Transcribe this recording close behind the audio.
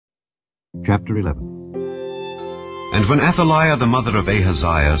Chapter 11. And when Athaliah the mother of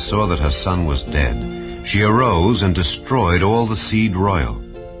Ahaziah saw that her son was dead, she arose and destroyed all the seed royal.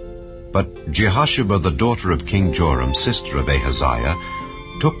 But Jehosheba the daughter of King Joram, sister of Ahaziah,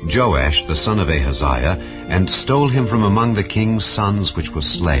 took Joash the son of Ahaziah, and stole him from among the king's sons which were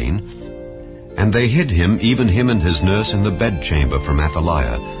slain. And they hid him, even him and his nurse, in the bedchamber from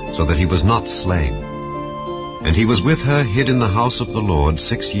Athaliah, so that he was not slain. And he was with her hid in the house of the Lord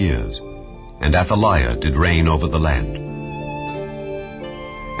 6 years. And Athaliah did reign over the land.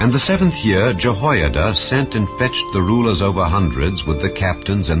 And the 7th year Jehoiada sent and fetched the rulers over hundreds with the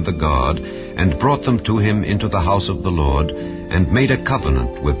captains and the guard, and brought them to him into the house of the Lord, and made a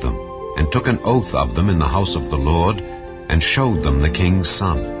covenant with them, and took an oath of them in the house of the Lord, and showed them the king's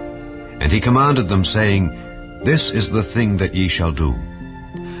son. And he commanded them, saying, This is the thing that ye shall do.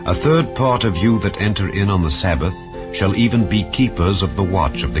 1/3 part of you that enter in on the Sabbath shall even be keepers of the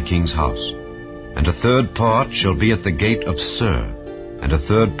watch of the king's house. And 1/3 part shall be at the gate of Sur, and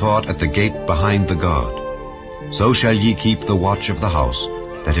 1/3 part at the gate behind the guard. So shall ye keep the watch of the house,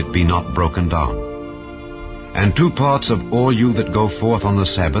 that it be not broken down. And 2 parts of all you that go forth on the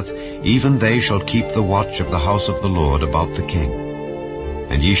Sabbath, even they shall keep the watch of the house of the Lord about the king.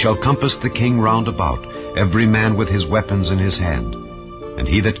 And ye shall compass the king round about, every man with his weapons in his hand. And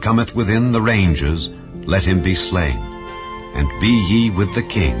he that cometh within the ranges, let him be slain. And be ye with the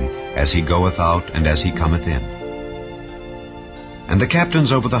king, as he goeth out and as he cometh in. And the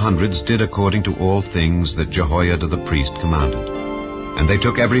captains over the hundreds did according to all things that Jehoiada the priest commanded. And they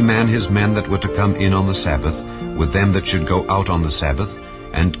took every man his men that were to come in on the Sabbath, with them that should go out on the Sabbath,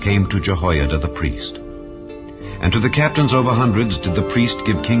 and came to Jehoiada the priest. And to the captains over hundreds did the priest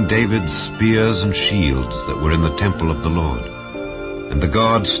give King David spears and shields that were in the temple of the Lord. And the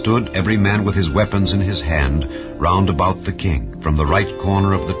guard stood, every man with his weapons in his hand, round about the king, from the right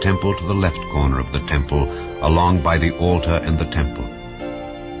corner of the temple to the left corner of the temple, along by the altar and the temple.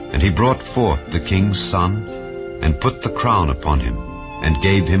 And he brought forth the king's son, and put the crown upon him, and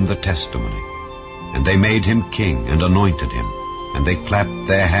gave him the testimony. And they made him king, and anointed him. And they clapped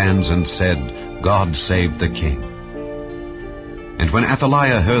their hands, and said, God save the king. And when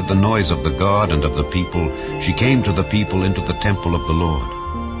Athaliah heard the noise of the guard and of the people, she came to the people into the temple of the Lord.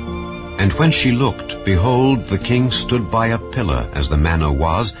 And when she looked, behold, the king stood by a pillar, as the manner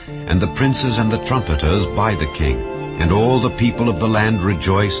was, and the princes and the trumpeters by the king. And all the people of the land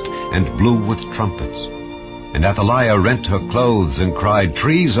rejoiced, and blew with trumpets. And Athaliah rent her clothes, and cried,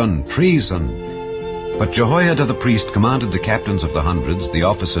 Treason! Treason! But Jehoiada the priest commanded the captains of the hundreds, the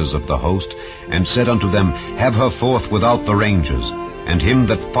officers of the host, and said unto them, Have her forth without the ranges, and him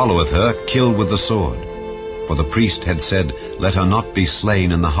that followeth her kill with the sword. For the priest had said, Let her not be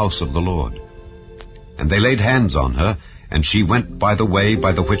slain in the house of the Lord. And they laid hands on her, and she went by the way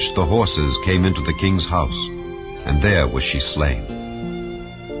by the which the horses came into the king's house, and there was she slain.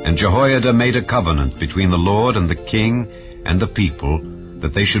 And Jehoiada made a covenant between the Lord and the king and the people,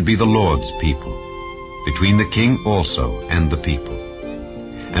 that they should be the Lord's people, between the king also and the people.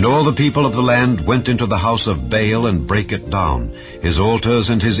 And all the people of the land went into the house of Baal, and brake it down. His altars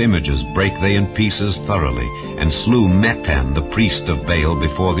and his images brake they in pieces thoroughly, and slew Mattan the priest of Baal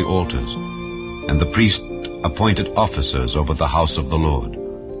before the altars. And the priest appointed officers over the house of the Lord.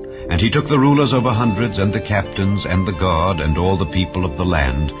 And he took the rulers over hundreds, and the captains, and the guard, and all the people of the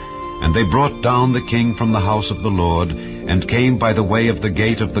land, and they brought down the king from the house of the Lord, and came by the way of the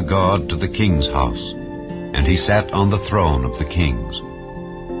gate of the guard to the king's house. And he sat on the throne of the kings.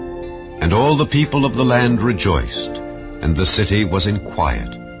 And all the people of the land rejoiced, and the city was in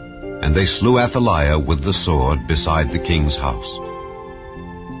quiet. And they slew Athaliah with the sword beside the king's house.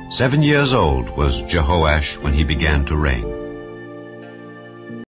 7 years old was Jehoash when he began to reign.